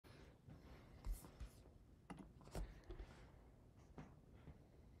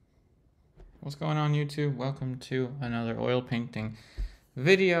What's going on, YouTube? Welcome to another oil painting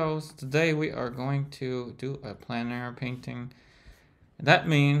videos. Today we are going to do a plein air painting. That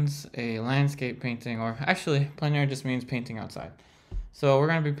means a landscape painting, or actually plein air just means painting outside. So we're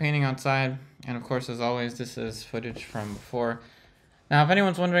going to be painting outside, and of course, as always, this is footage from before. Now, if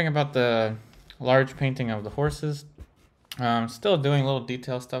anyone's wondering about the large painting of the horses, I'm still doing little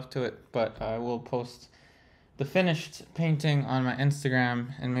detail stuff to it, but I will post the finished painting on my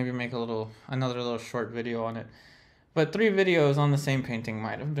Instagram and maybe make another little short video on it. But 3 videos on the same painting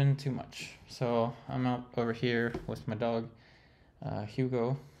might have been too much. So I'm out over here with my dog,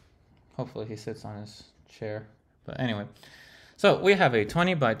 Hugo. Hopefully he sits on his chair. But anyway, so we have a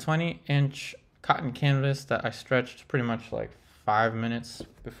 20 by 20 inch cotton canvas that I stretched pretty much like 5 minutes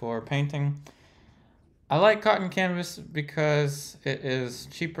before painting. I like cotton canvas because it is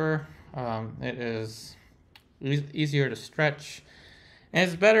cheaper. It is easier to stretch, and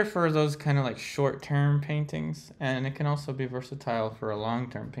it's better for those kind of like short-term paintings, and it can also be versatile for a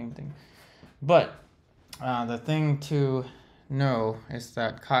long-term painting. But the thing to know is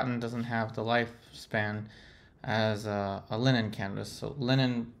that cotton doesn't have the lifespan as a linen canvas. So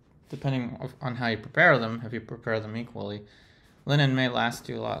linen, depending on how you prepare them, if you prepare them equally, linen may last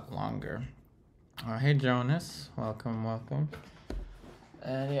you a lot longer. Hey Jonas, welcome.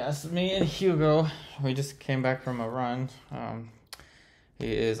 And yes, me and Hugo, we just came back from a run.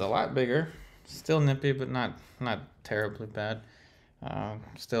 He is a lot bigger, still nippy, but not terribly bad.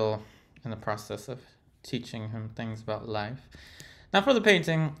 Still in the process of teaching him things about life. Now for the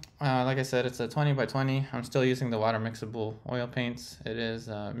painting, like I said, it's a 20 by 20. I'm still using the water mixable oil paints. It is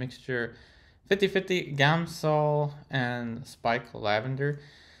a mixture 50-50 Gamsol and Spike Lavender.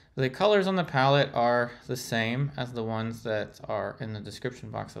 The colors on the palette are the same as the ones that are in the description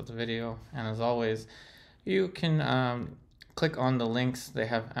box of the video. And as always, you can click on the links. They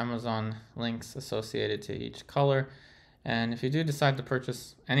have Amazon links associated to each color. And if you do decide to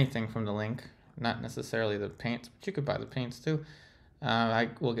purchase anything from the link, not necessarily the paints, but you could buy the paints too, I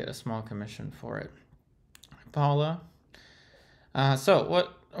will get a small commission for it. Paula. So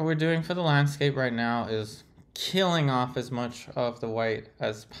what we're doing for the landscape right now is killing off as much of the white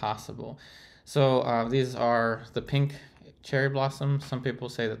as possible. So these are the pink cherry blossoms. Some people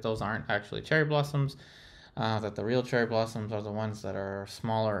say that those aren't actually cherry blossoms, that the real cherry blossoms are the ones that are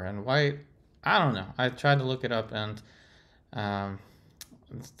smaller and white. I don't know. I tried to look it up, and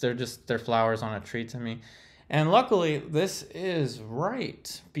they're flowers on a tree to me. And luckily, this is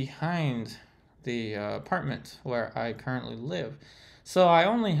right behind the apartment where I currently live. So I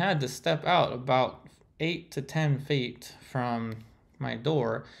only had to step out about 8 to 10 feet from my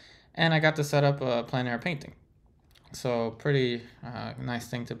door, and I got to set up a plein air painting. So pretty nice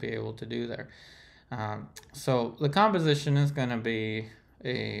thing to be able to do there. So the composition is going to be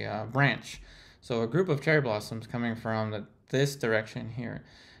a branch. So a group of cherry blossoms coming from this direction here.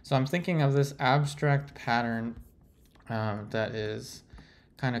 So I'm thinking of this abstract pattern that is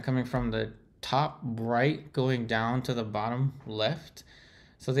kind of coming from the top right going down to the bottom left.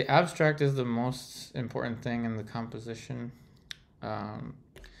 So the abstract is the most important thing in the composition. A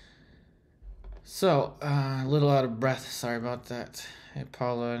little out of breath. Sorry about that. Hey,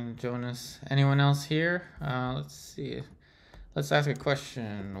 Paula and Jonas. Anyone else here? Let's see. Let's ask a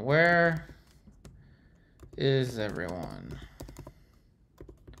question. Where is everyone?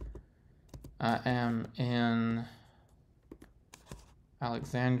 I am in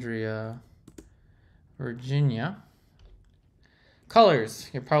Alexandria, Virginia. Colors.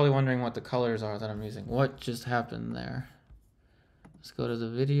 You're probably wondering what the colors are that I'm using. What just happened there? Let's go to the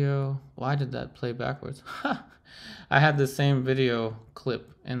video. Why did that play backwards? I had the same video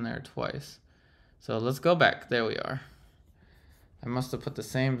clip in there twice. So let's go back. There we are. I must have put the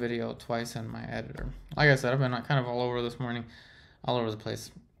same video twice in my editor. Like I said, I've been kind of all over this morning, all over the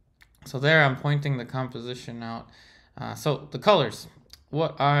place. So there I'm pointing the composition out. So the colors.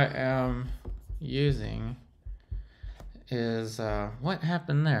 What I am using is, what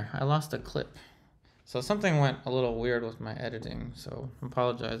happened there? I lost a clip. So something went a little weird with my editing, so I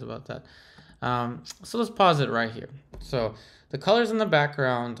apologize about that. So let's pause it right here. So the colors in the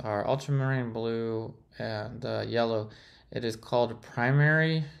background are Ultramarine Blue and yellow. It is called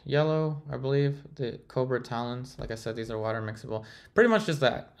primary yellow, I believe. The Cobra Talons, like I said, these are water mixable. Pretty much just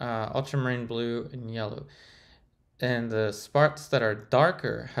that, Ultramarine Blue and yellow. And the spots that are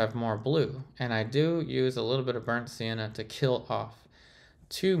darker have more blue. And I do use a little bit of burnt sienna to kill off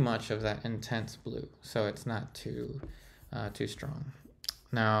too much of that intense blue, so it's not too strong.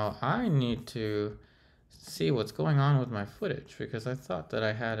 Now I need to see what's going on with my footage, because I thought that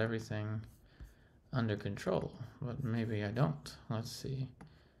I had everything under control, but maybe I don't. Let's see.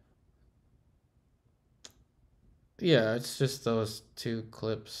 Yeah, it's just those two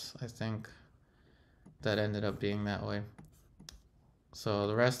clips, I think, that ended up being that way. So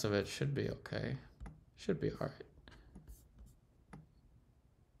the rest of it should be okay. Should be alright.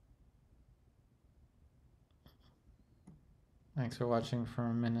 Thanks for watching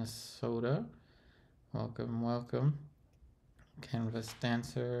from Minnesota. Welcome, welcome. Canvas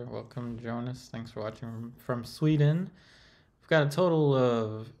Dancer, welcome Jonas. Thanks for watching from Sweden. We've got a total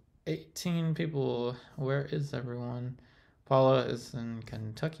of 18 people. Where is everyone? Paula is in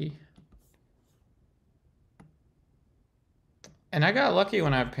Kentucky. And I got lucky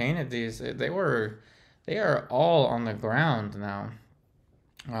when I painted these. They are all on the ground now.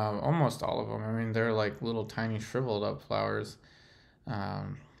 Almost all of them. I mean, they're like little tiny shriveled up flowers.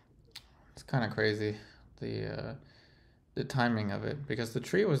 It's kind of crazy, the timing of it, because the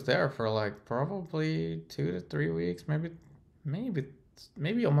tree was there for like probably 2 to 3 weeks,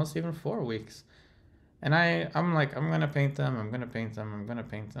 maybe almost even 4 weeks. And I'm like, I'm gonna paint them, I'm gonna paint them, I'm gonna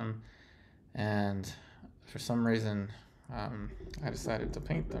paint them. And for some reason, I decided to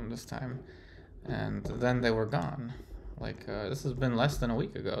paint them this time, and then they were gone. Like, this has been less than a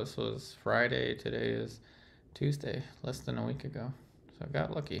week ago. This was Friday, today is Tuesday, less than a week ago. So I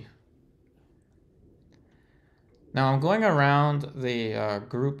got lucky. Now I'm going around the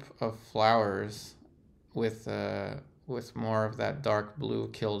group of flowers with more of that dark blue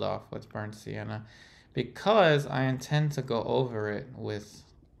killed off with burnt sienna, because I intend to go over it with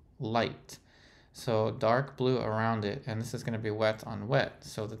light. So dark blue around it, and this is going to be wet on wet.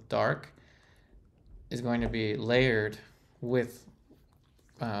 So the dark is going to be layered with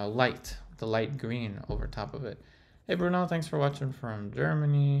light, the light green over top of it. Hey Bruno, thanks for watching from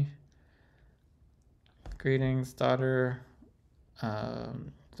Germany. Greetings, daughter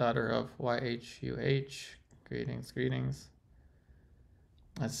of YHUH. Greetings, greetings.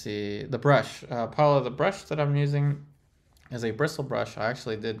 Let's see, the brush. Paula, the brush that I'm using is a bristle brush. I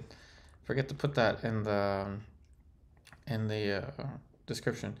actually did forget to put that in the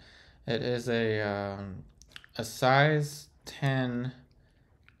description. It is a size 10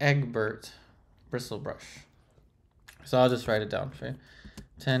 Egbert bristle brush. So I'll just write it down for you.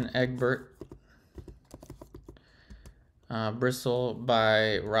 10 Egbert bristle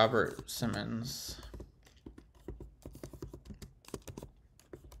by Robert Simmons.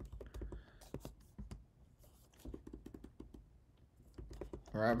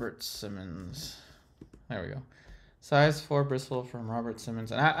 Robert Simmons. There we go. Size 4 bristle from Robert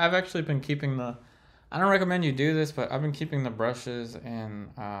Simmons. And I've actually been keeping the... I don't recommend you do this, but I've been keeping the brushes in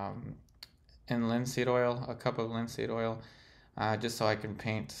linseed oil, a cup of linseed oil, just so I can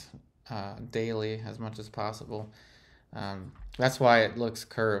paint daily as much as possible. That's why it looks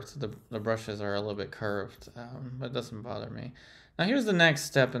curved. The brushes are a little bit curved, but it doesn't bother me. Now here's the next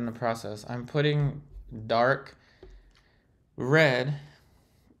step in the process. I'm putting dark red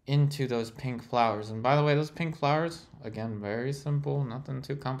into those pink flowers. And by the way, those pink flowers, again, very simple, nothing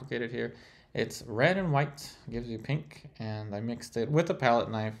too complicated here. It's red and white, gives you pink, and I mixed it with a palette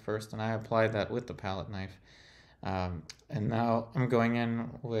knife first, and I applied that with the palette knife. And now I'm going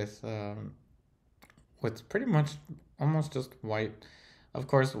in with pretty much almost just white. Of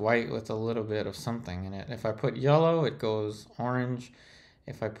course, white with a little bit of something in it. If I put yellow, it goes orange.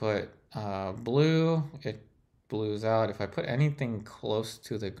 If I put blue, it blues out. If I put anything close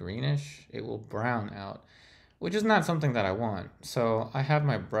to the greenish, it will brown out, which is not something that I want. So I have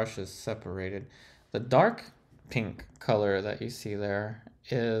my brushes separated. The dark pink color that you see there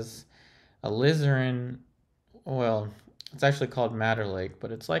is alizarin. Well, it's actually called Madder Lake,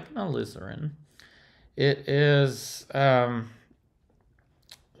 but it's like an alizarin. It is,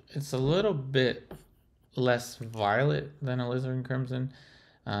 it's a little bit less violet than Alizarin Crimson.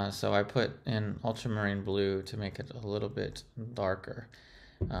 So I put in Ultramarine Blue to make it a little bit darker.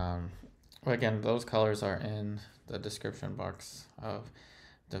 Again, those colors are in the description box of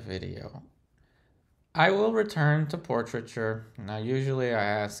the video. I will return to portraiture. Now, usually I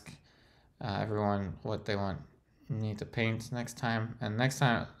ask everyone what they want me to paint next time. And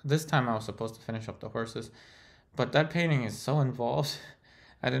this time I was supposed to finish up the horses, but that painting is so involved.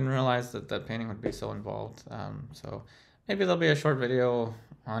 I didn't realize that painting would be so involved. So maybe there'll be a short video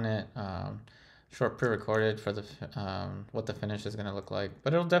on it, short pre-recorded for the what the finish is going to look like,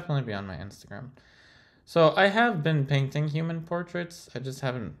 but it'll definitely be on my Instagram. So I have been painting human portraits. I just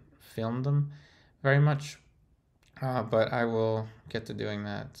haven't filmed them very much, but I will get to doing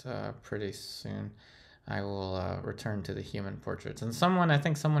that pretty soon. I will return to the human portraits. And I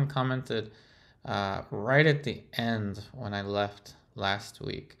think someone commented right at the end when I left last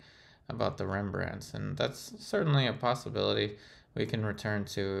week about the Rembrandts, and that's certainly a possibility. We can return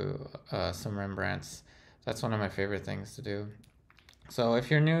to some Rembrandts That's one of my favorite things to do. So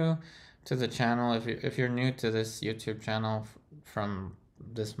if you're new to the channel, if you're new to this YouTube channel from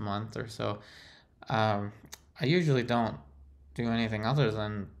this month or so, I usually don't do anything other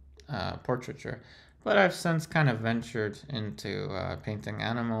than portraiture, but I've since kind of ventured into painting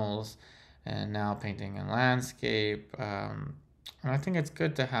animals and now painting in landscape. And I think it's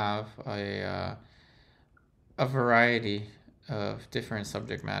good to have a variety of different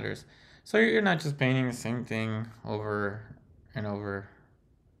subject matters. So you're not just painting the same thing over and over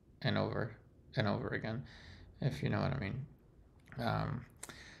and over and over again, if you know what I mean.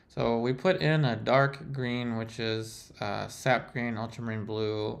 So we put in a dark green, which is sap green, ultramarine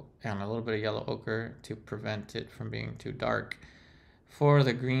blue, and a little bit of yellow ochre to prevent it from being too dark for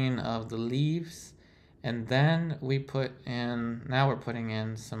the green of the leaves. And then we now we're putting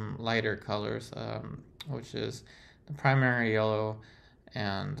in some lighter colors, which is the primary yellow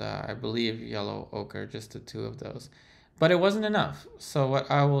and I believe yellow ochre, just the two of those. But it wasn't enough. So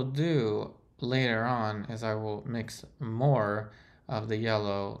what I will do later on is I will mix more of the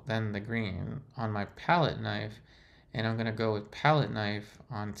yellow than the green on my palette knife, and I'm gonna go with palette knife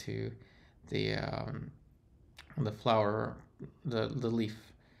onto the flower, the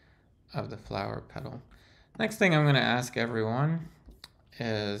leaf of the flower petal. Next thing I'm gonna ask everyone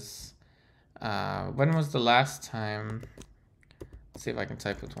is when was the last time, let's see if I can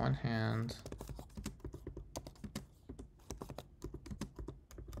type with one hand.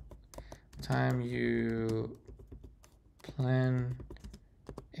 Time you plein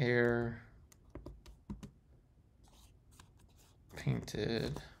air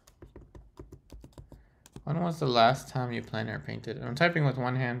painted. When was the last time you plein air painted? I'm typing with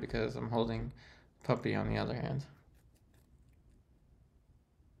one hand because I'm holding puppy on the other hand.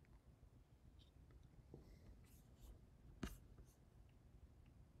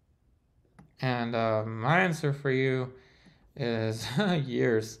 And my answer for you is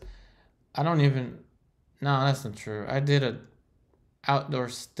years. I don't even, no, that's not true. I did a outdoor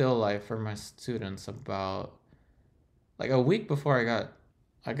still life for my students about like a week before I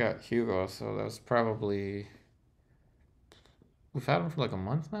got Hugo, so that was probably, we've had him for like a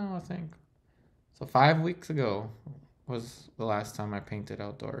month now, I think. So 5 weeks ago was the last time I painted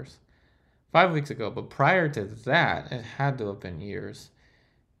outdoors. 5 weeks ago, but prior to that, it had to have been years.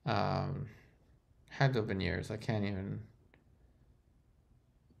 Had to have been years. I can't even.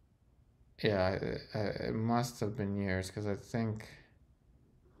 Yeah, it must have been years because I think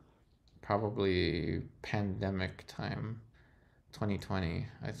probably pandemic time, 2020.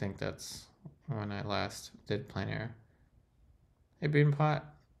 I think that's when I last did plein air. Hey, Beanpot.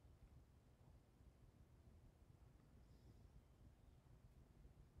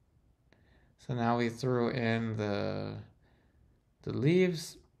 So now we threw in the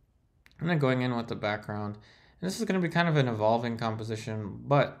leaves. I'm then going in with the background. And this is going to be kind of an evolving composition,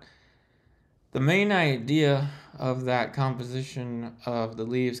 but the main idea of that composition of the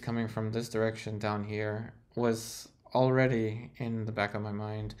leaves coming from this direction down here was already in the back of my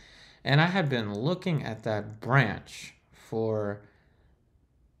mind. And I had been looking at that branch for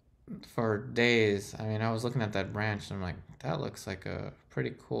days. I mean, I was looking at that branch and I'm like, that looks like a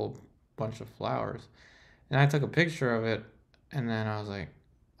pretty cool bunch of flowers. And I took a picture of it, and then I was like,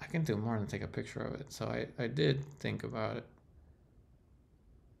 I can do more than take a picture of it. So I did think about it.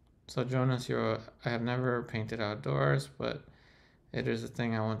 So Jonas, I have never painted outdoors, but it is a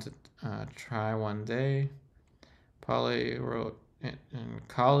thing I want to try one day. Polly wrote in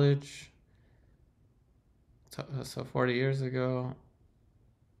college, so 40 years ago.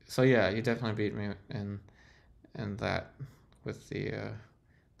 So yeah, you definitely beat me in that with the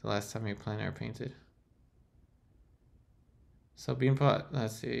last time you plein air painted. So Beanpot,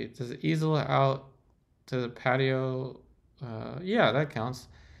 let's see, does it easel out to the patio? Yeah, that counts.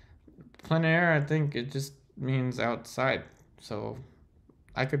 Plein air, I think it just means outside. So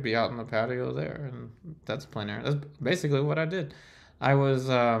I could be out in the patio there, and that's plein air. That's basically what I did. I was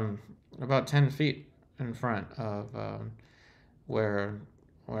about 10 feet in front of where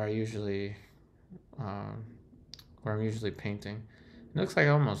I usually where I'm usually painting. It looks like I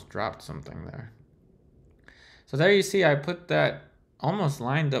almost dropped something there. So there you see, I put that almost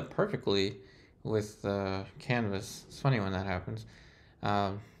lined up perfectly with the canvas. It's funny when that happens.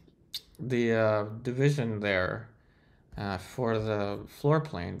 The division there for the floor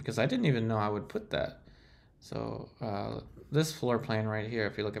plane, because I didn't even know I would put that. So this floor plane right here,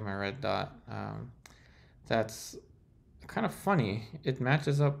 if you look at my red dot, that's kind of funny. It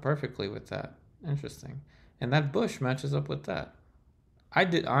matches up perfectly with that. Interesting. And that bush matches up with that.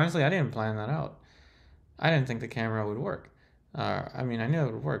 Honestly, I didn't plan that out. I didn't think the camera would work. I mean, I knew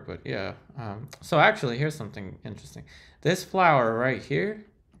it would work, but yeah. So actually, here's something interesting. This flower right here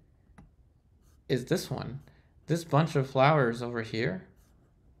is this one. This bunch of flowers over here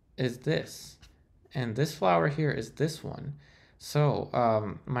is this. And this flower here is this one.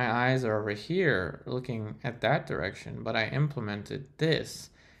 So my eyes are over here looking at that direction, but I implemented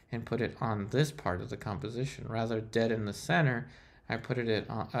this and put it on this part of the composition. Rather dead in the center, I put it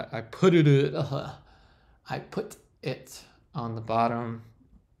on the bottom.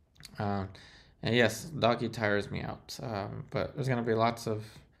 And yes, doggy tires me out. But there's gonna be lots of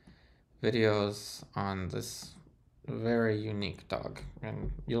videos on this very unique dog,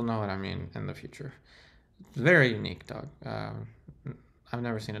 and you'll know what I mean in the future. Very unique dog. I've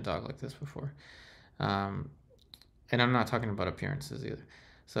never seen a dog like this before. And I'm not talking about appearances either.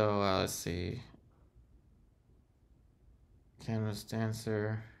 So let's see. Canvas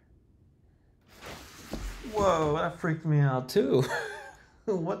dancer. Whoa, that freaked me out too.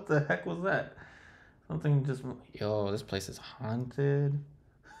 What the heck was that? Something just... Yo, this place is haunted.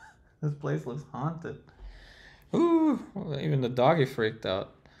 This place looks haunted. Ooh, even the doggy freaked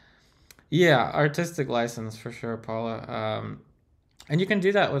out. Yeah, artistic license for sure, Paula. And you can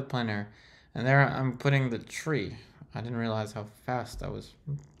do that with plein air. And there I'm putting the tree. I didn't realize how fast I was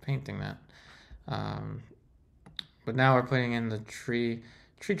painting that. But now we're putting in the tree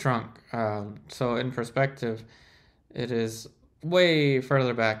trunk. So in perspective, it is way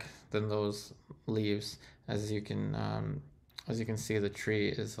further back than those leaves. As you can see, the tree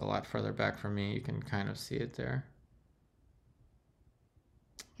is a lot further back from me. You can kind of see it there.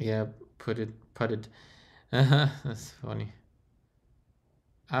 Yeah, putted. That's funny.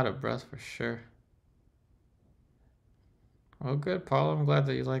 Out of breath for sure. Well, good, Paul. I'm glad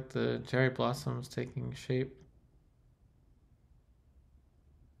that you like the cherry blossoms taking shape.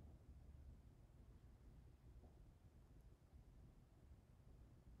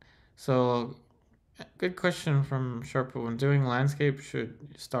 So, good question from Sharpa. When doing landscape, should you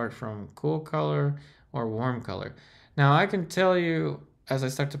start from cool color or warm color? Now, I can tell you as I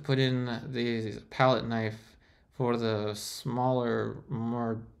start to put in the palette knife for the smaller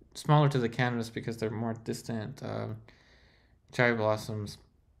to the canvas because they're more distant cherry blossoms.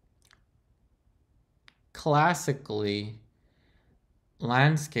 Classically,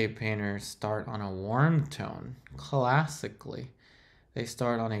 landscape painters start on a warm tone. Classically, they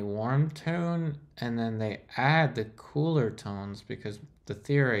start on a warm tone and then they add the cooler tones because the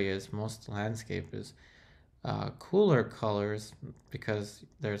theory is most landscape is cooler colors because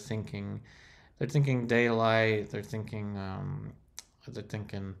they're thinking daylight, they're thinking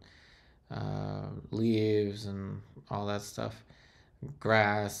leaves and all that stuff,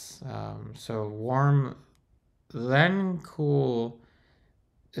 grass. So warm then cool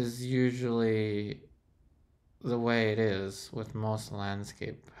is usually the way it is with most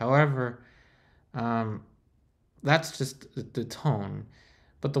landscape. However, that's just the tone.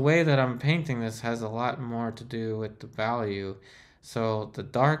 But the way that I'm painting this has a lot more to do with the value. So the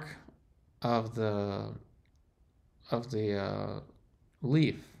dark of the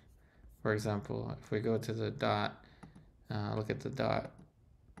leaf, for example, if we go to the dot, look at the dot.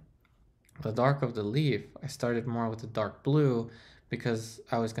 The dark of the leaf, I started more with the dark blue because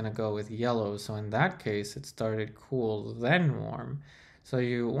I was going to go with yellow. So in that case, it started cool, then warm. So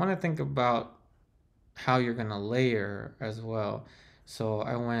you want to think about how you're going to layer as well. So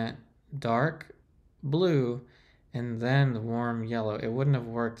I went dark blue and then warm yellow. It wouldn't have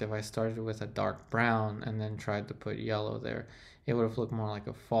worked if I started with a dark brown and then tried to put yellow there. It would have looked more like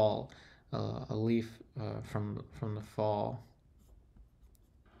a fall, a leaf from the fall.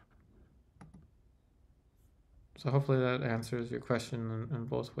 So hopefully that answers your question in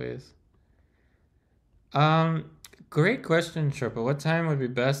both ways. Great question, Sherpa. What time would be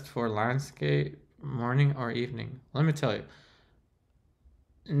best for landscape, morning or evening? Let me tell you.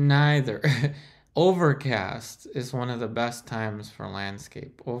 Neither. Overcast is one of the best times for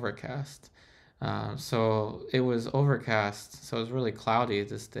landscape. Overcast. So it was overcast, so it was really cloudy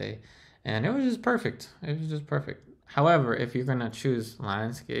this day, and it was just perfect. It was just perfect. However, if you're gonna choose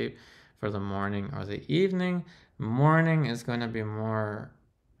landscape for the morning or the evening, morning is going to be more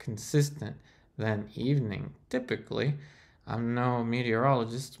consistent than evening. Typically, I'm no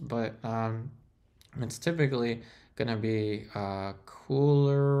meteorologist, but it's typically going to be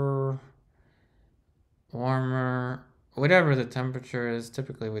cooler, warmer, whatever the temperature is.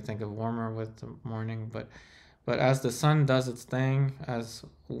 Typically, we think of warmer with the morning, but as the sun does its thing, as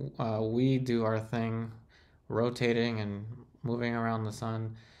we do our thing, rotating and moving around the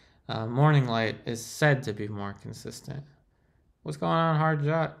sun, morning light is said to be more consistent. What's going on, Hard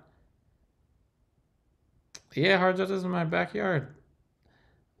Jot? Yeah, hard justice is in my backyard.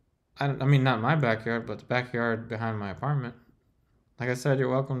 I mean, not my backyard, but the backyard behind my apartment. Like I said, you're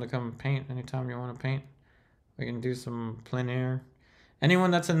welcome to come paint anytime you want to paint. We can do some plein air.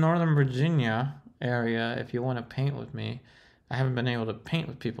 Anyone that's in Northern Virginia area, if you want to paint with me, I haven't been able to paint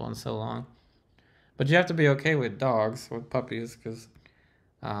with people in so long. But you have to be okay with dogs, with puppies, because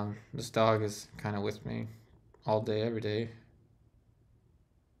this dog is kind of with me all day, every day.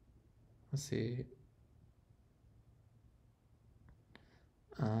 Let's see.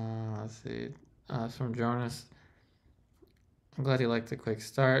 Let's see. It's from Jonas. I'm glad you liked the quick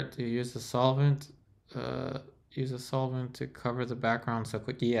start. Do you use the solvent? Use a solvent to cover the background so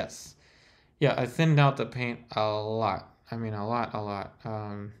quick? Yes. Yeah, I thinned out the paint a lot. I mean, a lot.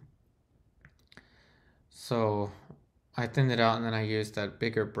 So I thinned it out and then I used that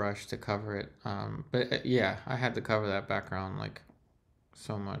bigger brush to cover it. But yeah, I had to cover that background like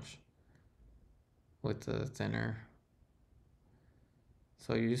so much with the thinner.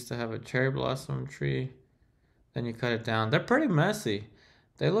 So you used to have a cherry blossom tree, then you cut it down. They're pretty messy.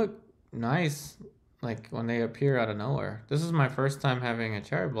 They look nice like when they appear out of nowhere. This is my first time having a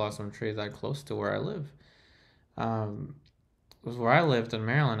cherry blossom tree that close to where I live. Was where I lived in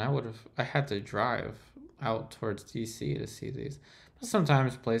Maryland, I had to drive out towards DC to see these. But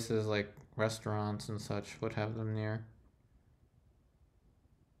sometimes places like restaurants and such would have them near.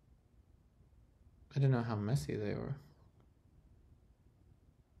 I didn't know how messy they were.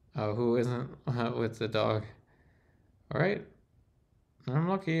 Oh, who isn't with the dog? All right. I'm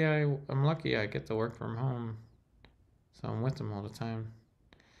lucky I get to work from home. So I'm with them all the time.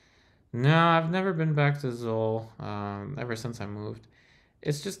 No, I've never been back to Zoll ever since I moved.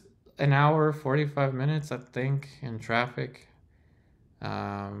 It's just an hour, 45 minutes, I think, in traffic.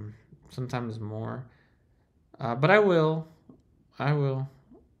 Um, Sometimes more. But I will. I will.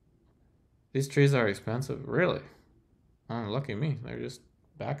 These trees are expensive, really. Oh, lucky me. They're just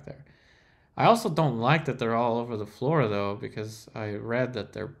back there. I also don't like that they're all over the floor, though, because I read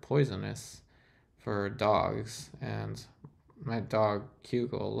that they're poisonous for dogs, and my dog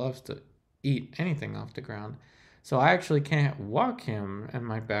Hugo loves to eat anything off the ground. So I actually can't walk him in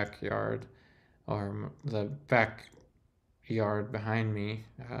my backyard or the backyard behind me.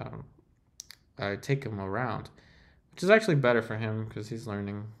 I take him around, which is actually better for him because he's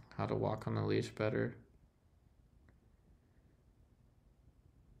learning how to walk on the leash better.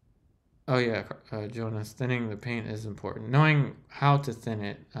 Oh yeah, Jonas, thinning the paint is important. Knowing how to thin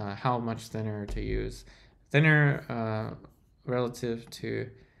it, how much thinner to use. Thinner relative to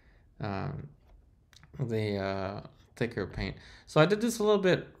um, the thicker paint. So I did this a little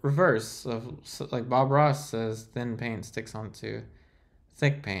bit reverse of like Bob Ross says, thin paint sticks onto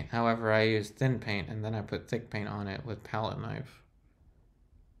thick paint. However, I used thin paint and then I put thick paint on it with palette knife.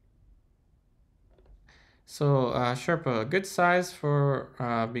 So Sherpa, a good size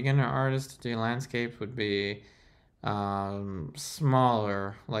for beginner artists to do landscape would be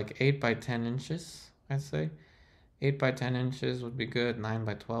smaller, like 8 by 10 inches, I'd say. 8 by 10 inches would be good, 9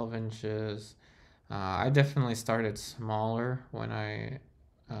 by 12 inches. I definitely started smaller when I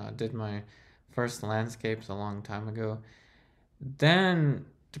did my first landscapes a long time ago. Then,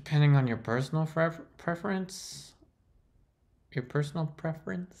 depending on your personal preference,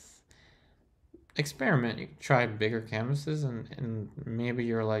 experiment. You can try bigger canvases, and maybe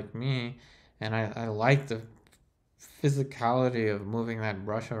you're like me, and I like the physicality of moving that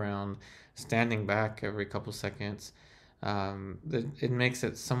brush around, standing back every couple seconds. It makes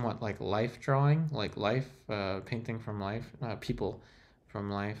it somewhat like life drawing, like life painting from life, people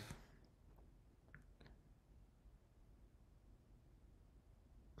from life.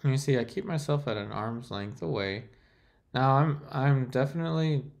 You see, I keep myself at an arm's length away. Now I'm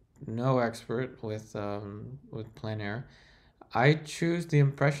definitely no expert with plein air. I choose the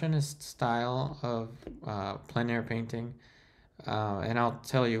impressionist style of plein air painting, and I'll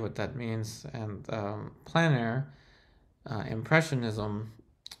tell you what that means. And plein air, impressionism.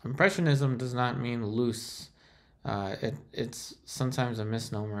 Impressionism does not mean loose. It's sometimes a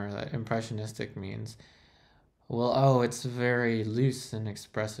misnomer that impressionistic means, well, oh, it's very loose and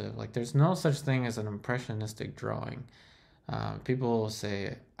expressive. Like there's no such thing as an impressionistic drawing. People will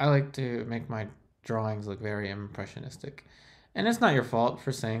say, I like to make my drawings look very impressionistic. And it's not your fault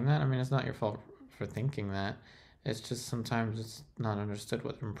for saying that. I mean, it's not your fault for thinking that. It's just sometimes it's not understood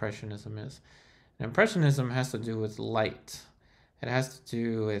what impressionism is. And impressionism has to do with light. It has to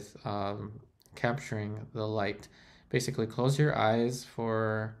do with capturing the light. Basically, close your eyes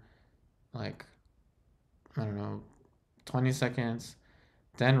for like, I don't know, 20 seconds.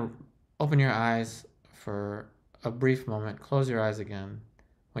 Then open your eyes for a brief moment. Close your eyes again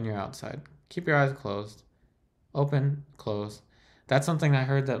when you're outside. Keep your eyes closed open, close. That's something I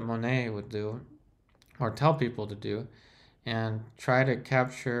heard that Monet would do, or tell people to do, and try to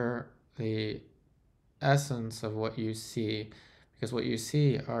capture the essence of what you see, because what you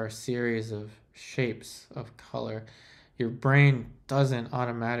see are a series of shapes of color. Your brain doesn't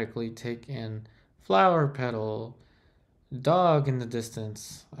automatically take in flower petal, dog in the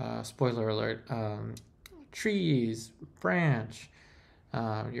distance, spoiler alert, trees, branch.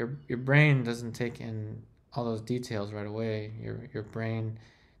 Your brain doesn't take in all those details right away. Your brain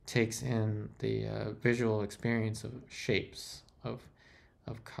takes in the visual experience of shapes of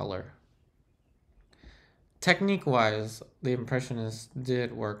color. Technique wise, the Impressionists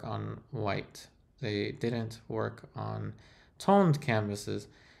did work on white. They didn't work on toned canvases,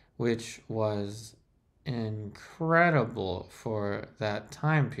 which was incredible for that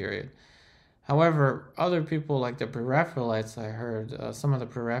time period. However, other people like the Pre-Raphaelites, I heard some of the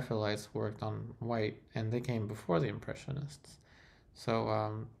Pre-Raphaelites worked on white, and they came before the Impressionists.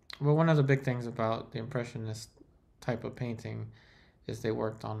 So, but one of the big things about the Impressionist type of painting is they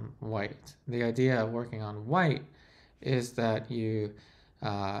worked on white. The idea of working on white is that you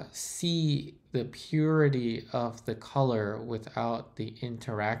see the purity of the color without the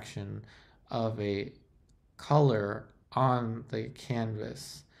interaction of a color on the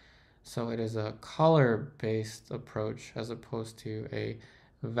canvas. So it is a color-based approach as opposed to a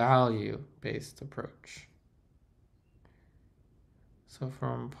value-based approach. So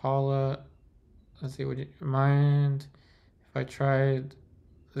from Paula, let's see, would you mind if I tried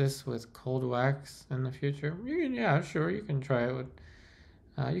this with cold wax in the future? You can, yeah, sure, you can try it with,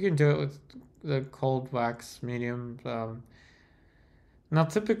 you can do it with the cold wax medium. Now,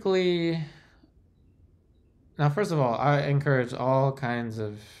 typically, now first of all, I encourage all kinds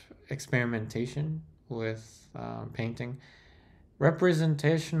of experimentation with painting.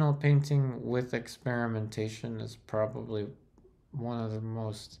 Representational painting with experimentation is probably one of the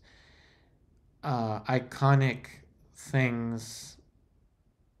most iconic things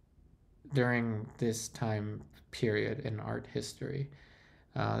during this time period in art history.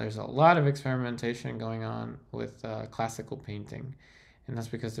 There's a lot of experimentation going on with classical painting, and that's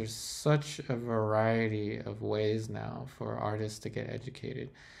because there's such a variety of ways now for artists to get educated.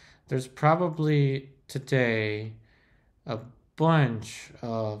 There's probably today a bunch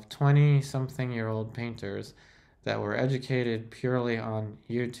of 20-something-year-old painters that were educated purely on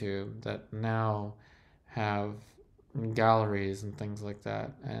YouTube that now have galleries and things like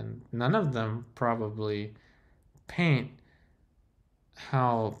that, and none of them probably paint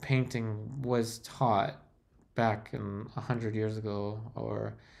how painting was taught back in 100 years ago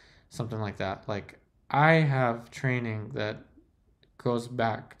or something like that. Like, I have training that goes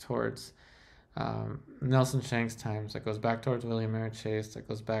back towards Nelson Shank's times, that goes back towards William Merritt Chase, that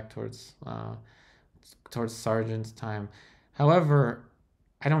goes back towards Sargent's time. However,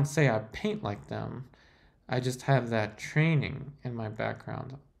 I don't say I paint like them. I just have that training in my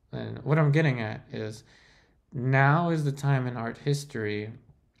background. And what I'm getting at is, now is the time in art history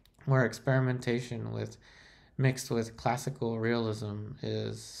where experimentation with mixed with classical realism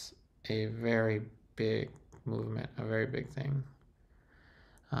is a very big movement, a very big thing.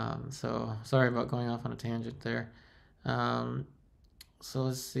 So sorry about going off on a tangent there. So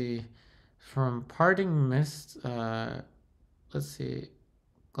let's see. From Parting Mist, let's see.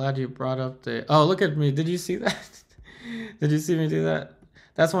 Glad you brought up the... Oh, look at me. Did you see that? Did you see me do that?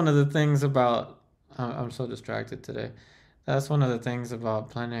 That's one of the things about... I'm so distracted today. That's one of the things about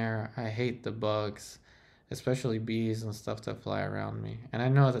plein air. I hate the bugs, especially bees and stuff that fly around me. And I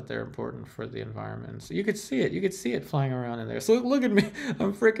know that they're important for the environment. So you could see it. You could see it flying around in there. So look at me.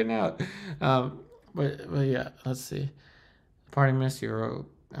 I'm freaking out. But yeah, let's see. Parting Mist, you wrote,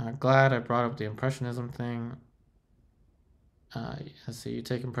 glad I brought up the Impressionism thing. Let's see, you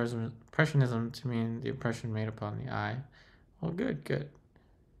take Impressionism to mean the impression made upon the eye. Well, good.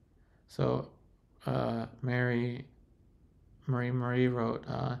 So, Marie wrote,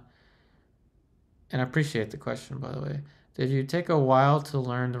 and I appreciate the question, by the way. Did you take a while to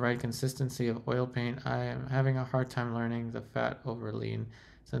learn the right consistency of oil paint? I am having a hard time learning the fat over lean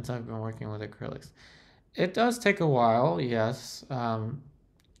since I've been working with acrylics. It does take a while, yes,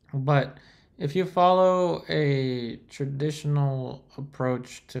 but if you follow a traditional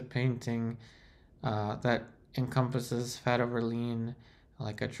approach to painting that encompasses fat over lean,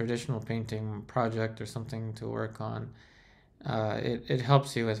 like a traditional painting project or something to work on, it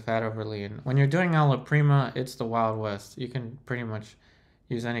helps you with fat over lean. When you're doing alla prima, it's the Wild West. You can pretty much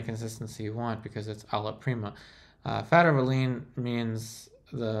use any consistency you want because it's alla prima. Fat over lean means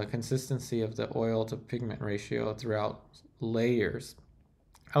the consistency of the oil to pigment ratio throughout layers.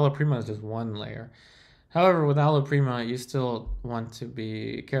 Alla prima is just one layer. However, with aloe prima, you still want to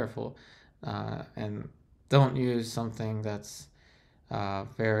be careful and don't use something that's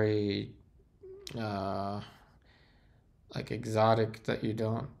very uh, like exotic that you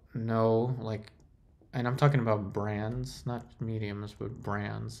don't know. Like, and I'm talking about brands, not mediums, but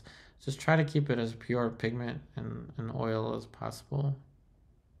brands. Just try to keep it as pure pigment and oil as possible.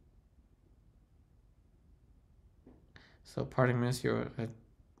 So parting mist, I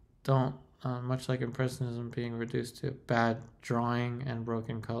don't much like impressionism being reduced to bad drawing and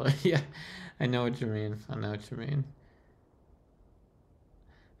broken color. Yeah, I know what you mean. I know what you mean.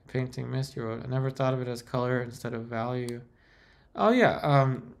 Painting mist, you wrote. I never thought of it as color instead of value. Oh yeah,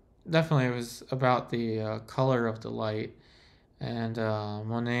 definitely it was about the color of the light. And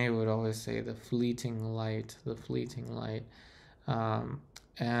Monet would always say the fleeting light, the fleeting light.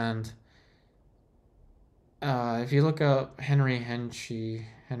 And if you look up Henry Henchy,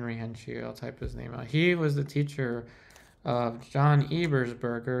 I'll type his name out. He was the teacher of John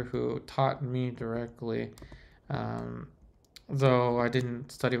Ebersberger, who taught me directly, though I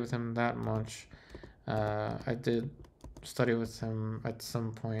didn't study with him that much. I did study with him at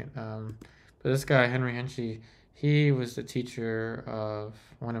some point. But this guy, Henry Henchy, he was the teacher of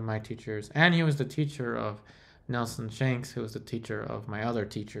one of my teachers, and he was the teacher of Nelson Shanks, who was the teacher of my other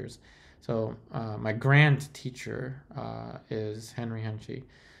teachers. So my grand teacher is Henry Henchy.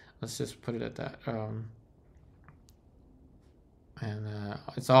 Let's just put it at that. And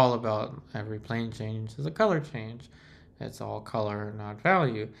it's all about every plane change is a color change. It's all color, not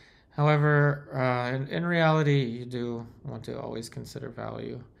value. However, in reality, you do want to always consider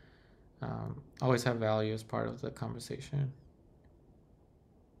value. Always have value as part of the conversation.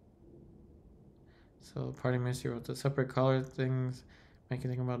 So, parting mist, you wrote the separate color things, make you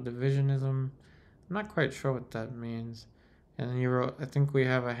think about divisionism. I'm not quite sure what that means. And then you wrote, I think we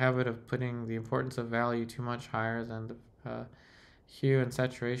have a habit of putting the importance of value too much higher than the hue and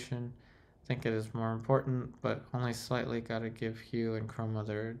saturation. I think it is more important, but only slightly. Gotta give hue and chroma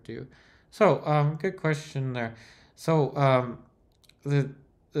their due. So, good question there. So,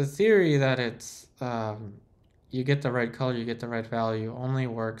 the theory that it's you get the right color, you get the right value, only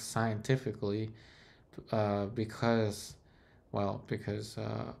works scientifically because,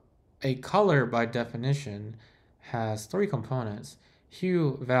 a color by definition has three components: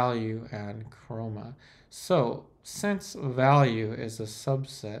 hue, value, and chroma. So, since value is a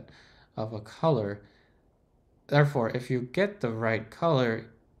subset of a color, therefore, if you get the right color,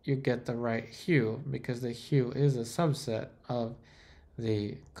 you get the right hue because the hue is a subset of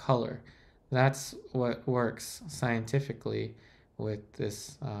the color. That's what works scientifically with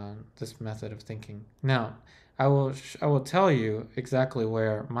this method of thinking. Now, I will tell you exactly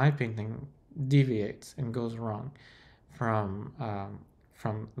where my painting deviates and goes wrong from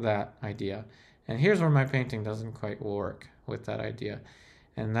that idea. And here's where my painting doesn't quite work with that idea.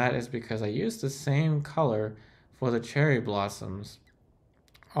 And that is because I used the same color for the cherry blossoms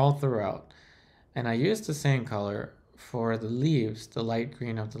all throughout. And I used the same color for the leaves, the light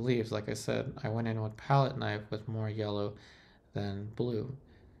green of the leaves. Like I said, I went in with palette knife with more yellow than blue.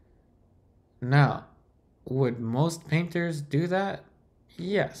 Now, would most painters do that?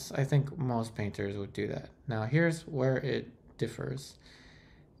 Yes, I think most painters would do that. Now, here's where it differs.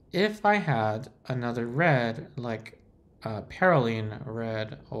 If I had another red, like Perylene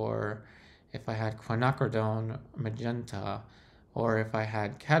red, or if I had quinacridone magenta, or if I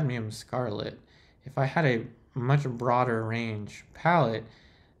had cadmium scarlet, if I had a much broader range palette,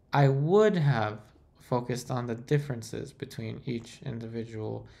 I would have focused on the differences between each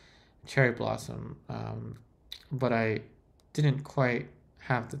individual cherry blossom, but I didn't quite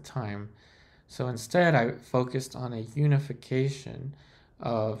have the time. So instead, I focused on a unification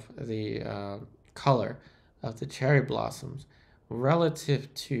of the color of the cherry blossoms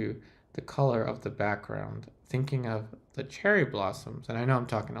relative to the color of the background, thinking of the cherry blossoms. And I know I'm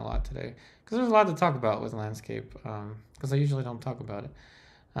talking a lot today because there's a lot to talk about with landscape because I usually don't talk about it.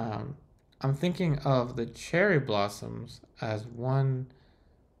 I'm thinking of the cherry blossoms as one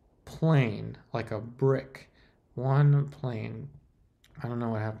plane, like a brick, one plane. I don't know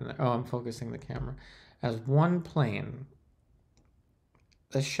what happened there. Oh, I'm focusing the camera. As one plane,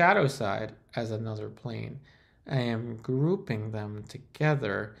 the shadow side as another plane. I am grouping them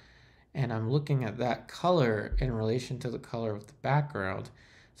together and I'm looking at that color in relation to the color of the background.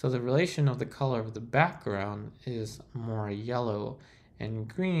 So the relation of the color of the background is more yellow and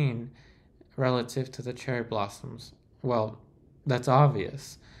green relative to the cherry blossoms. Well, that's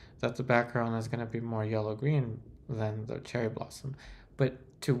obvious that the background is going to be more yellow-green than the cherry blossom. But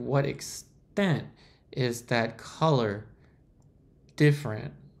to what extent is that color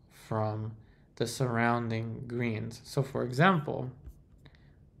different from the surrounding greens. So for example,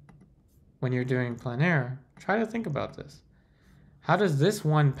 when you're doing plein air, try to think about this. How does this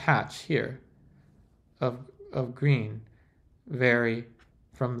one patch here of green vary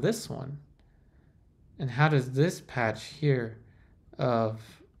from this one? And how does this patch here of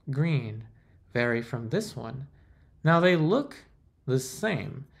green vary from this one? Now they look the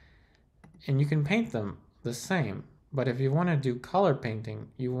same, and you can paint them the same, but if you want to do color painting,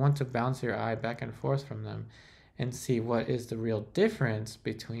 you want to bounce your eye back and forth from them and see what is the real difference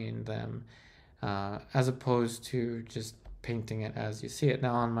between them, as opposed to just painting it as you see it.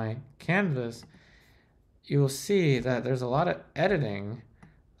 Now on my canvas, you will see that there's a lot of editing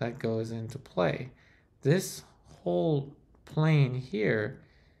that goes into play. This whole plane here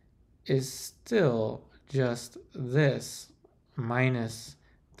is still just this minus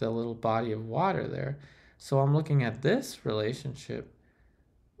the little body of water there. So I'm looking at this relationship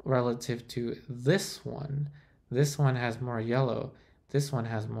relative to this one. This one has more yellow. This one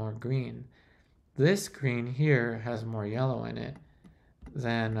has more green. This green here has more yellow in it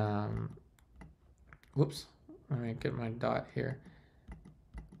than, whoops, let me get my dot here.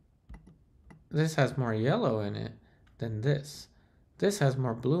 This has more yellow in it than this. This has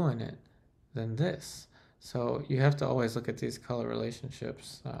more blue in it than this. So you have to always look at these color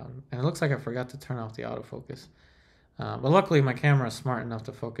relationships. And it looks like I forgot to turn off the autofocus. But luckily my camera is smart enough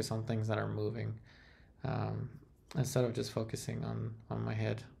to focus on things that are moving, instead of just focusing on my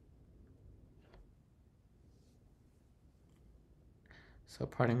head. So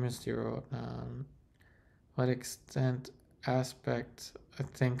Parting Misty wrote, what extent aspect I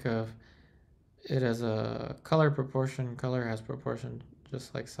think of it as a color proportion. Color has proportion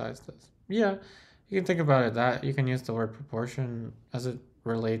just like size does. Yeah, you can think about it that you can use the word proportion as it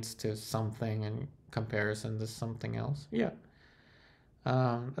relates to something in comparison to something else. Yeah,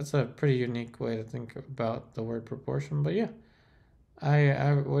 that's a pretty unique way to think about the word proportion. But yeah,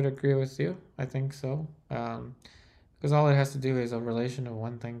 I would agree with you. I think so, because all it has to do is a relation of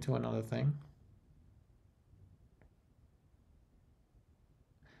one thing to another thing.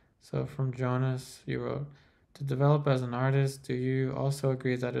 So from Jonas, you wrote, to develop as an artist, do you also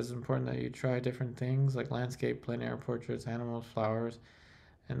agree that it's important that you try different things like landscape, plein air, portraits, animals, flowers,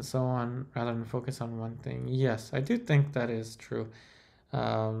 and so on, rather than focus on one thing? Yes, I do think that is true.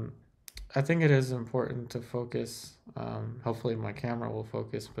 I think it is important to focus, hopefully my camera will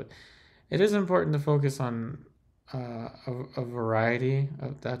focus, but it is important to focus on a variety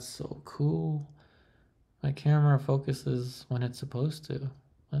of, that's so cool. My camera focuses when it's supposed to.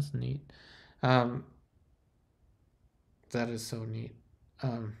 That's neat. That is so neat.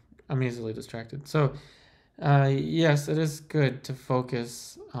 I'm easily distracted. So, yes, it is good to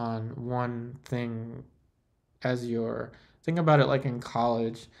focus on one thing as your, think about it like in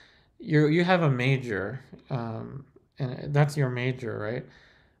college. You have a major, and that's your major, right?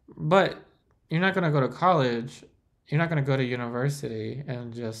 But you're not going to go to college. You're not going to go to university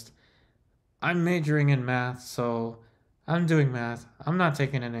and just, I'm majoring in math, so I'm doing math. I'm not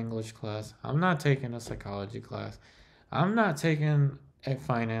taking an English class. I'm not taking a psychology class. I'm not taking a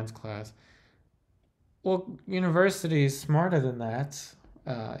finance class. Well, university is smarter than that.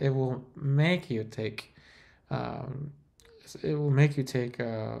 It will make you take, it will make you take,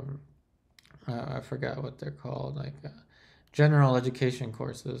 I forgot what they're called, like general education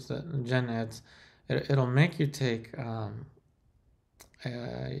courses, that gen eds. It'll make you take,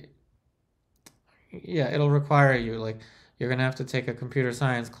 yeah, it'll require you, like, you're going to have to take a computer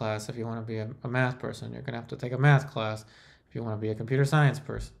science class if you want to be a math person. You're going to have to take a math class if you want to be a computer science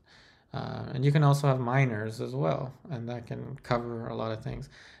person. And you can also have minors as well, and that can cover a lot of things.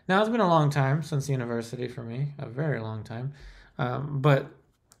 Now, it's been a long time since university for me, a very long time, but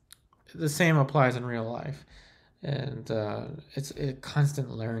the same applies in real life. And it's constant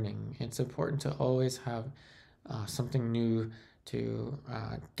learning. It's important to always have something new to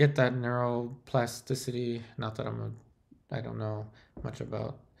get that neuroplasticity. Not that I don't know much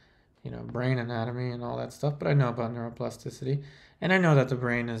about, brain anatomy and all that stuff, but I know about neuroplasticity, and I know that the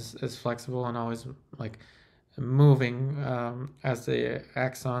brain is flexible and always like moving as the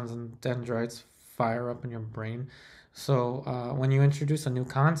axons and dendrites fire up in your brain. So when you introduce a new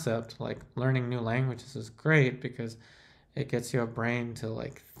concept, like learning new languages is great because it gets your brain to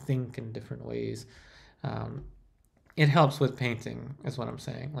like think in different ways. It helps with painting, is what I'm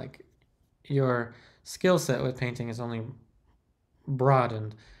saying. Like, your skill set with painting is only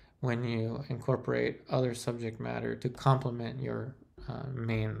broadened when you incorporate other subject matter to complement your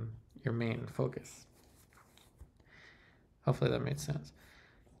main focus. Hopefully that made sense.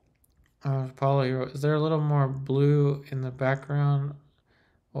 Paula, is there a little more blue in the background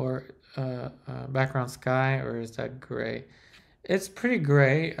or background sky, or is that gray? It's pretty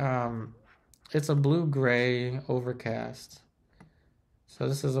gray. It's a blue-gray overcast. So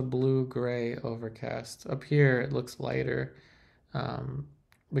this is a blue-gray overcast. Up here it looks lighter um,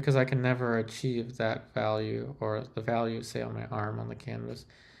 because I can never achieve that value or the value, say, on my arm on the canvas.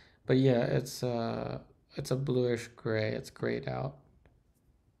 But yeah, it's a bluish gray. It's grayed out.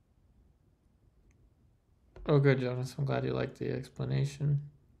 Oh, good, Jonas. I'm glad you liked the explanation.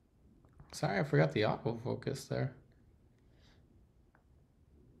 Sorry, I forgot the autofocus there.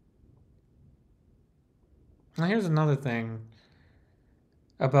 Now here's another thing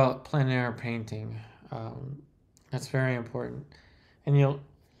about plein air painting. That's very important, and you'll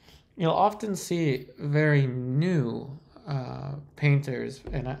often see very new painters,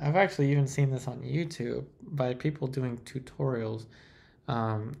 and I've actually even seen this on YouTube by people doing tutorials.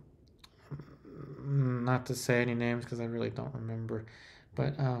 Um, not to say any names because I really don't remember,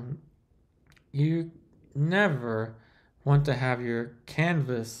 but you never want to have your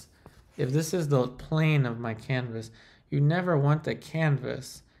canvas, if this is the plane of my canvas, you never want the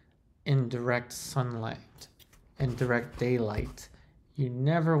canvas in direct sunlight, in direct daylight. You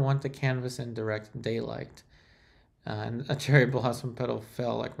never want the canvas in direct daylight. And a cherry blossom petal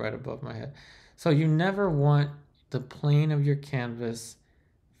fell like right above my head. So you never want the plane of your canvas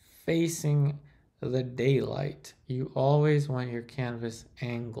facing the daylight. You always want your canvas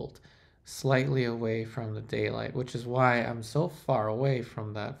angled slightly away from the daylight, which is why I'm so far away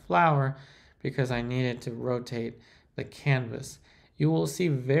from that flower, because I needed to rotate the canvas. You will see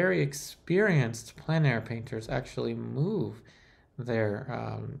very experienced plein air painters actually move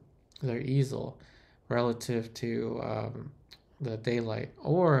their easel relative to the daylight,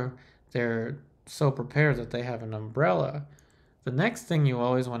 or they're so prepared that they have an umbrella. The next thing you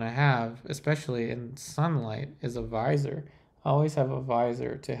always want to have, especially in sunlight, is a visor. Always have a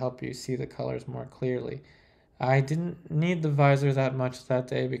visor to help you see the colors more clearly. I didn't need the visor that much that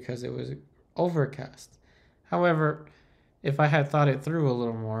day because it was overcast. However, if I had thought it through a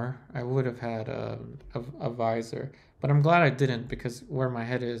little more, I would have had a visor. But I'm glad I didn't, because where my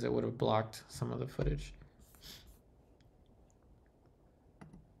head is, it would have blocked some of the footage.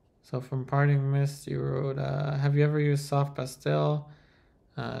 So from Parting Mist, you wrote, have you ever used soft pastel?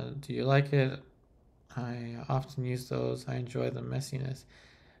 Do you like it? I often use those. I enjoy the messiness.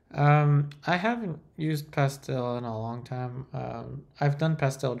 I haven't used pastel in a long time. I've done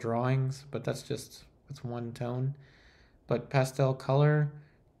pastel drawings, but that's just with one tone. But pastel color,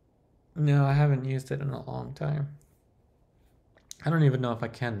 no, I haven't used it in a long time. I don't even know if I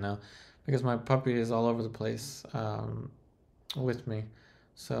can now, because my puppy is all over the place with me.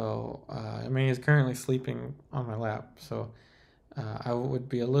 So, I mean, he's currently sleeping on my lap. So, I would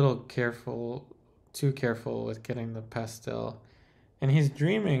be a little careful, too careful with getting the pastel. And he's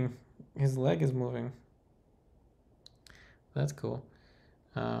dreaming. His leg is moving. That's cool.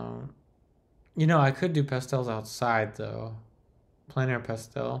 You know, I could do pastels outside though, plein air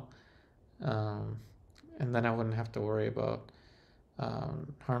pastel, and then I wouldn't have to worry about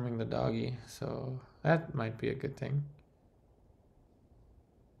harming the doggy. So that might be a good thing.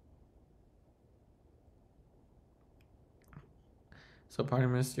 So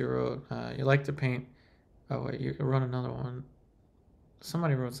Parting Mist, you wrote, you like to paint. Oh wait, you wrote another one.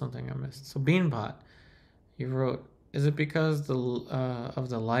 Somebody wrote something I missed. So Beanpot, you wrote, is it because of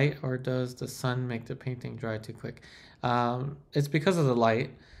the light, or does the sun make the painting dry too quick? It's because of the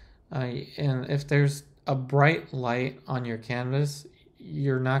light. And if there's a bright light on your canvas,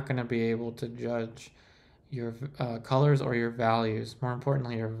 you're not going to be able to judge your colors or your values. More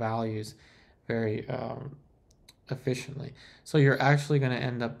importantly, your values very efficiently. So you're actually going to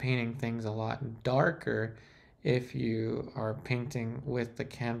end up painting things a lot darker if you are painting with the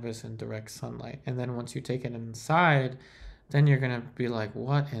canvas in direct sunlight. And then once you take it inside, then you're going to be like,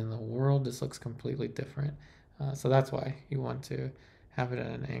 what in the world? This looks completely different. So that's why you want to have it at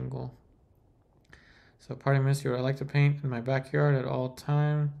an angle. So Parting Mist, I like to paint in my backyard at all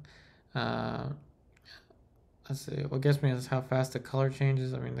time. Let's see, what gets me is how fast the color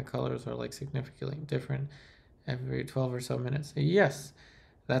changes. I mean, the colors are like significantly different every 12 or so minutes. Yes,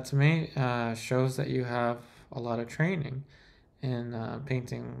 that to me shows that you have a lot of training in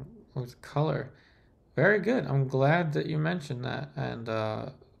painting with color. Very good. I'm glad that you mentioned that, and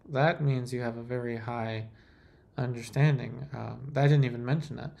that means you have a very high understanding. I didn't even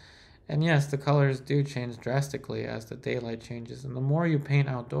mention that. And yes, the colors do change drastically as the daylight changes, and the more you paint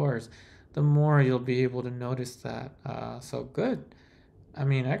outdoors, the more you'll be able to notice that. So good. I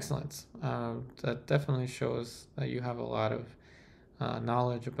mean, excellent. That definitely shows that you have a lot of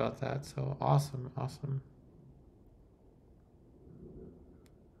knowledge about that. So awesome, awesome.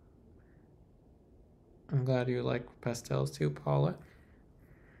 I'm glad you like pastels too, Paula.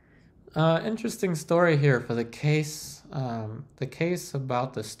 Interesting story here for the case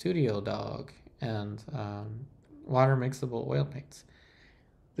about the studio dog and water mixable oil paints.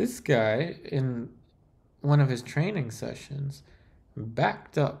 This guy, in one of his training sessions,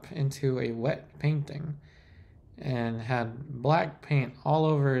 backed up into a wet painting and had black paint all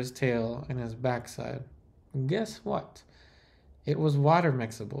over his tail and his backside. Guess what? It was water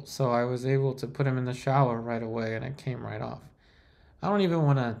mixable, so I was able to put him in the shower right away and it came right off. I don't even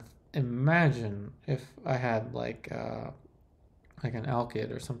want to imagine if I had like an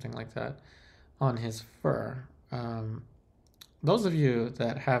alkyd or something like that on his fur. Those of you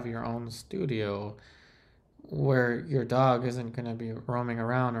that have your own studio where your dog isn't going to be roaming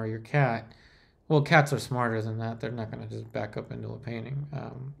around, or your cat, well, cats are smarter than that. They're not going to just back up into a painting.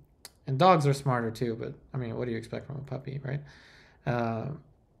 And dogs are smarter too, but I mean, what do you expect from a puppy, right?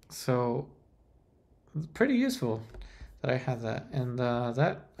 So pretty useful that I had that. And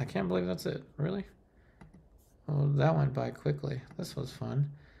that, I can't believe that's it. Really? Oh, that went by quickly. This was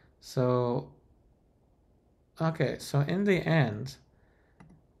fun. So, okay, so in the end,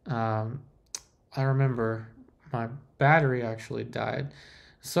 I remember my battery actually died.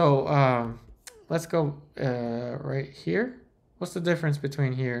 So let's go right here. What's the difference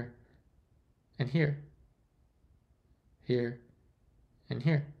between here and here? Here and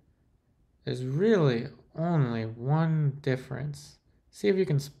here. There's really only one difference. See if you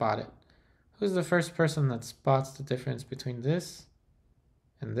can spot it. Who's the first person that spots the difference between this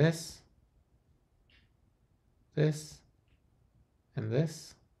and this, this, and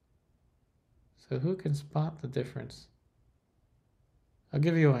this? So who can spot the difference? I'll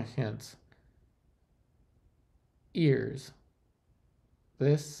give you a hint. Ears.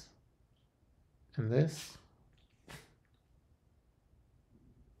 This and this.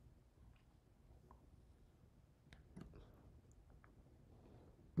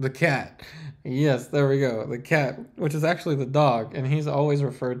 The cat. Yes, there we go. The cat, which is actually the dog, and he's always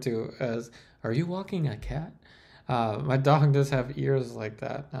referred to as, "Are you walking a cat?" My dog does have ears like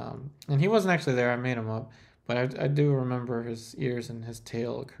that. And he wasn't actually there, I made him up, but I do remember his ears and his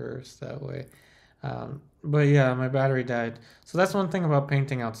tail curves that way. But yeah, my battery died. So that's one thing about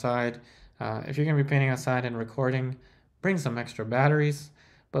painting outside. If you're going to be painting outside and recording, bring some extra batteries.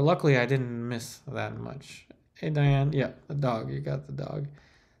 But luckily, I didn't miss that much. Hey, Diane. Yeah, the dog. You got the dog.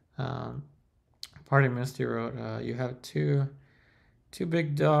 Party Misty wrote, you have two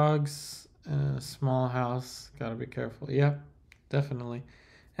big dogs and a small house. Gotta be careful. Yep, definitely.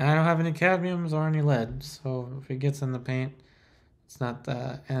 And I don't have any cadmiums or any lead, so if it gets in the paint, it's not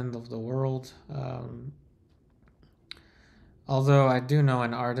the end of the world. Although I do know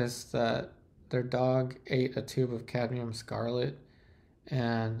an artist that their dog ate a tube of cadmium scarlet,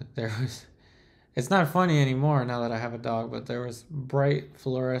 and there was, it's not funny anymore now that I have a dog, but there was bright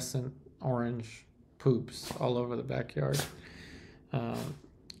fluorescent orange poops all over the backyard.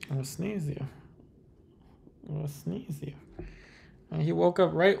 I'm gonna sneeze you. I'm gonna sneeze you. And he woke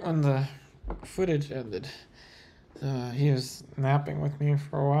up right when the footage ended. He was napping with me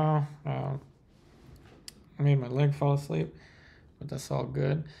for a while. I made my leg fall asleep, but that's all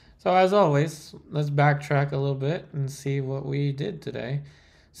good. So as always, let's backtrack a little bit and see what we did today.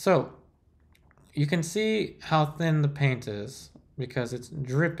 So you can see how thin the paint is because it's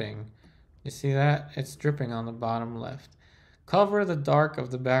dripping. You see that? It's dripping on the bottom left. Cover the dark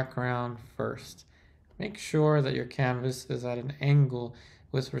of the background first. Make sure that your canvas is at an angle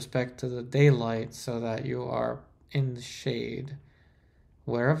with respect to the daylight so that you are in the shade.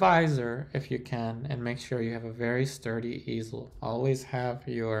 Wear a visor if you can, and make sure you have a very sturdy easel. Always have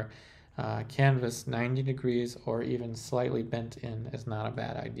your canvas 90 degrees or even slightly bent in is not a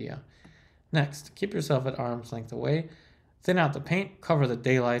bad idea. Next, keep yourself at arm's length away. Thin out the paint, cover the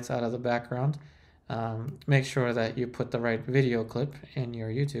daylights out of the background. Make sure that you put the right video clip in your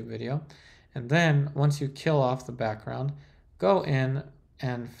YouTube video. And then once you kill off the background, go in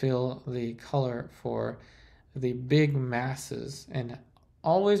and fill the color for the big masses. And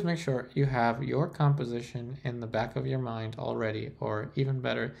always make sure you have your composition in the back of your mind already, or even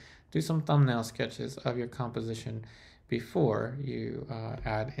better, do some thumbnail sketches of your composition before you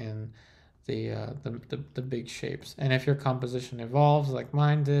add in the big shapes. And if your composition evolves like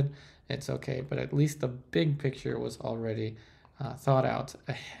mine did, it's okay, but at least the big picture was already thought out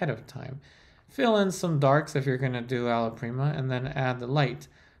ahead of time. Fill in some darks if you're going to do alla prima, and then add the light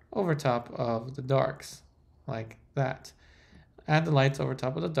over top of the darks, like that. Add the lights over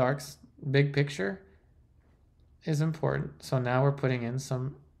top of the darks. Big picture is important. So now we're putting in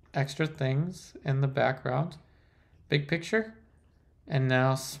some extra things in the background. Big picture. And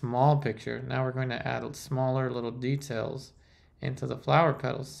now small picture. Now we're going to add smaller little details into the flower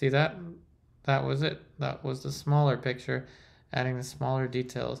petals. See that? That was it. That was the smaller picture, adding the smaller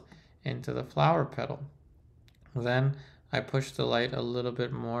details into the flower petal. Then I pushed the light a little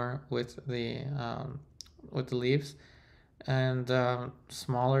bit more with the leaves, and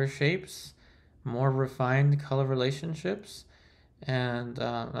smaller shapes, more refined color relationships, and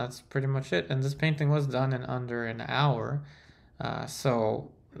that's pretty much it. And this painting was done in under an hour,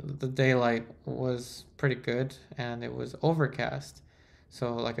 so the daylight was pretty good, and it was overcast.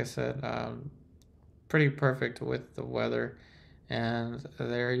 So like I said, pretty perfect with the weather. And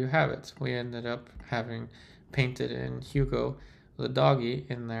there you have it. We ended up having painted in Hugo the doggy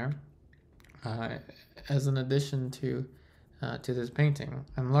in there as an addition to this painting.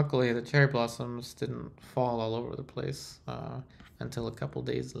 And luckily the cherry blossoms didn't fall all over the place until a couple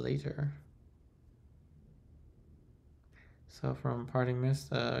days later. So from Parting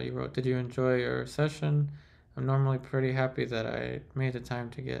Mist, you wrote, did you enjoy your session? I'm normally pretty happy that I made the time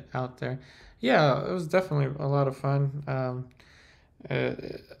to get out there. Yeah, it was definitely a lot of fun. I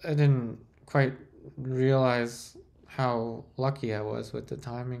didn't quite realize how lucky I was with the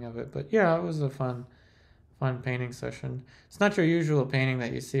timing of it, but yeah, it was a fun painting session. It's not your usual painting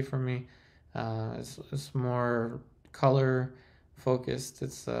that you see from me. It's more color focused.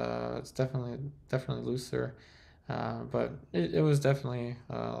 It's definitely looser, but it was definitely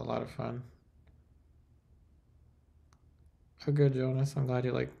a lot of fun. Oh, good, Jonas. I'm glad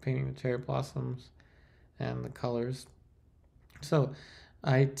you like painting the cherry blossoms and the colors. So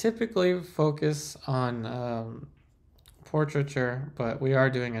I typically focus on portraiture, but we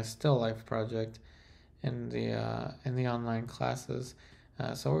are doing a still life project in the online classes.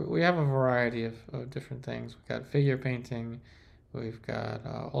 So we have a variety of different things. We've got figure painting, we've got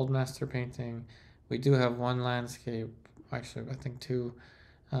old master painting. We do have one landscape, actually I think two,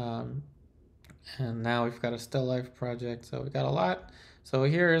 and now we've got a still life project. So we got a lot. So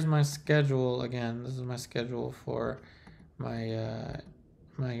here is my schedule again. This is my schedule for my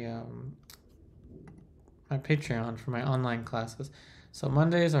my Patreon for my online classes. So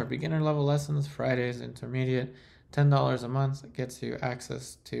Mondays are beginner level lessons, Fridays intermediate, $10 a month gets you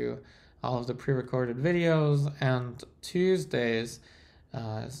access to all of the pre-recorded videos, and Tuesdays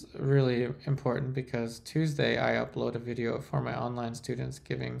is really important because Tuesday I upload a video for my online students,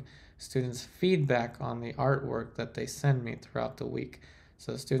 giving students feedback on the artwork that they send me throughout the week.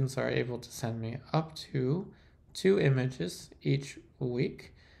 So students are able to send me up to 2 images each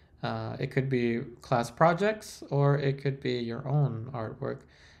week. It could be class projects or it could be your own artwork,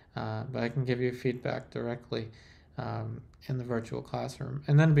 but I can give you feedback directly in the virtual classroom.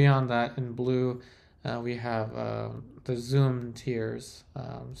 And then beyond that, in blue, we have the Zoom tiers.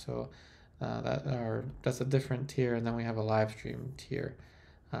 That's a different tier, and then we have a live stream tier.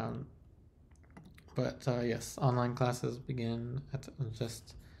 But yes, online classes begin at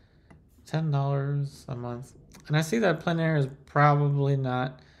just $10 a month. And I see that plein air is probably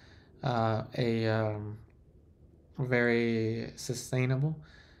not a very sustainable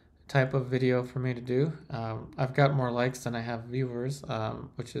type of video for me to do. I've got more likes than I have viewers,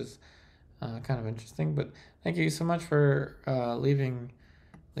 which is kind of interesting. But thank you so much for leaving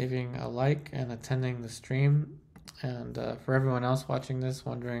a like and attending the stream. And for everyone else watching this,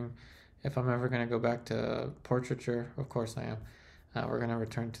 wondering if I'm ever going to go back to portraiture, of course I am. We're going to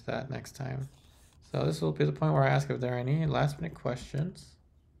return to that next time. So this will be the point where I ask if there are any last minute questions.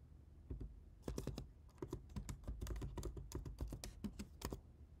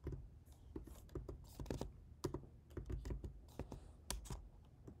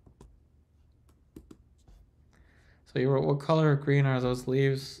 So you wrote, what color green are those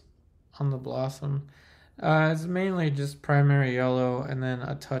leaves on the blossom? It's mainly just primary yellow and then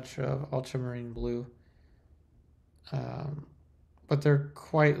a touch of ultramarine blue. But they're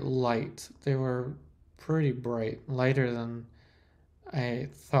quite light. They were pretty bright, lighter than I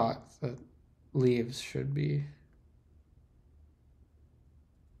thought that leaves should be.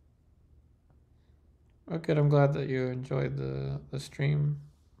 Oh, good. I'm glad that you enjoyed the stream,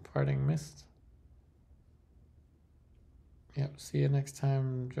 Parting Mist. Yep, see you next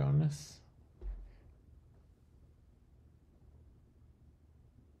time, Jonas.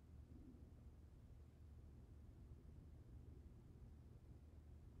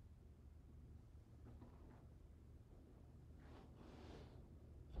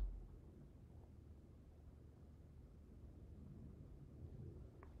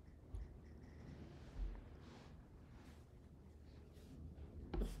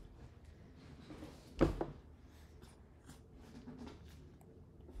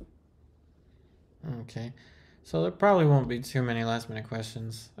 Okay, So there probably won't be too many last minute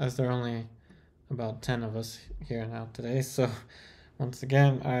questions, as there are only about 10 of us here now today. So once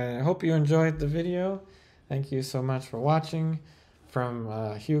again, I hope you enjoyed the video. Thank you so much for watching.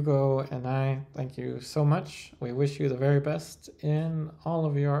 From Hugo and I, thank you so much. We wish you the very best in all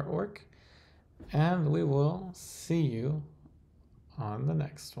of your artwork, and we will see you on the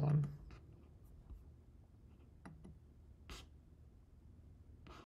next one.